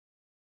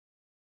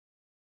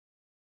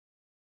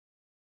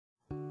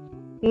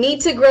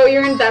Need to grow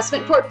your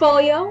investment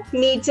portfolio?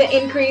 Need to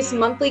increase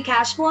monthly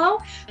cash flow?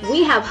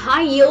 We have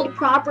high yield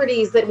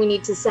properties that we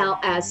need to sell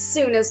as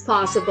soon as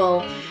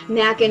possible.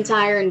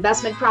 McIntyre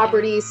Investment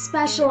Properties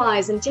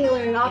specialize in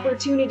tailoring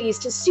opportunities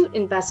to suit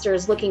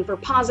investors looking for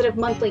positive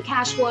monthly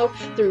cash flow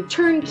through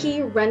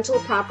turnkey rental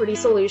property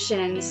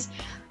solutions.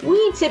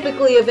 We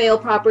typically avail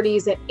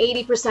properties at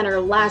 80%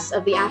 or less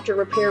of the after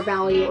repair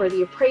value or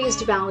the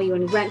appraised value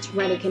in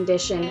rent-ready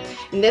condition.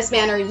 In this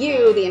manner,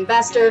 you, the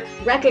investor,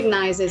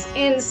 recognizes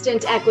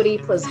instant equity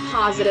plus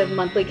positive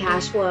monthly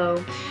cash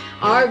flow.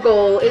 Our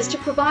goal is to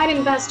provide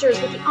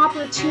investors with the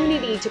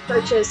opportunity to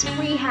purchase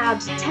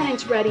rehabbed,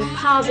 tenant-ready,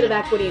 positive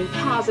equity and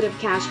positive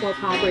cash flow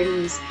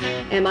properties.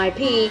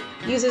 MIP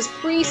uses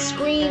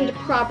pre-screened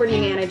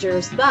property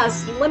managers,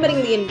 thus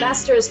limiting the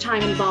investor's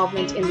time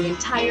involvement in the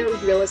entire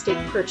real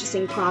estate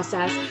purchasing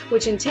process,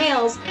 which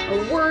entails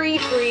a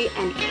worry-free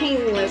and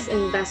painless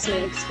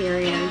investment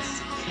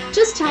experience.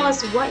 Just tell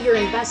us what your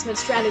investment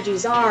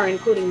strategies are,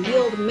 including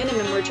yield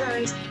minimum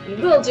returns, and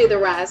we'll do the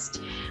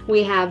rest.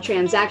 We have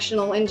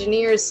transactional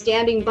engineers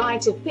standing by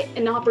to fit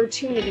an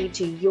opportunity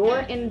to your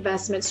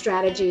investment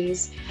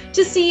strategies.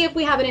 To see if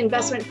we have an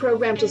investment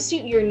program to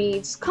suit your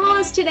needs, call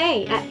us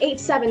today at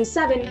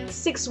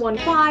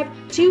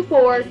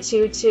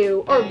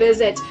 877-615-2422 or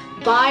visit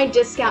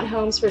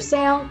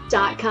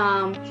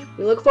buydiscounthomesforsale.com.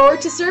 We look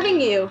forward to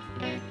serving you.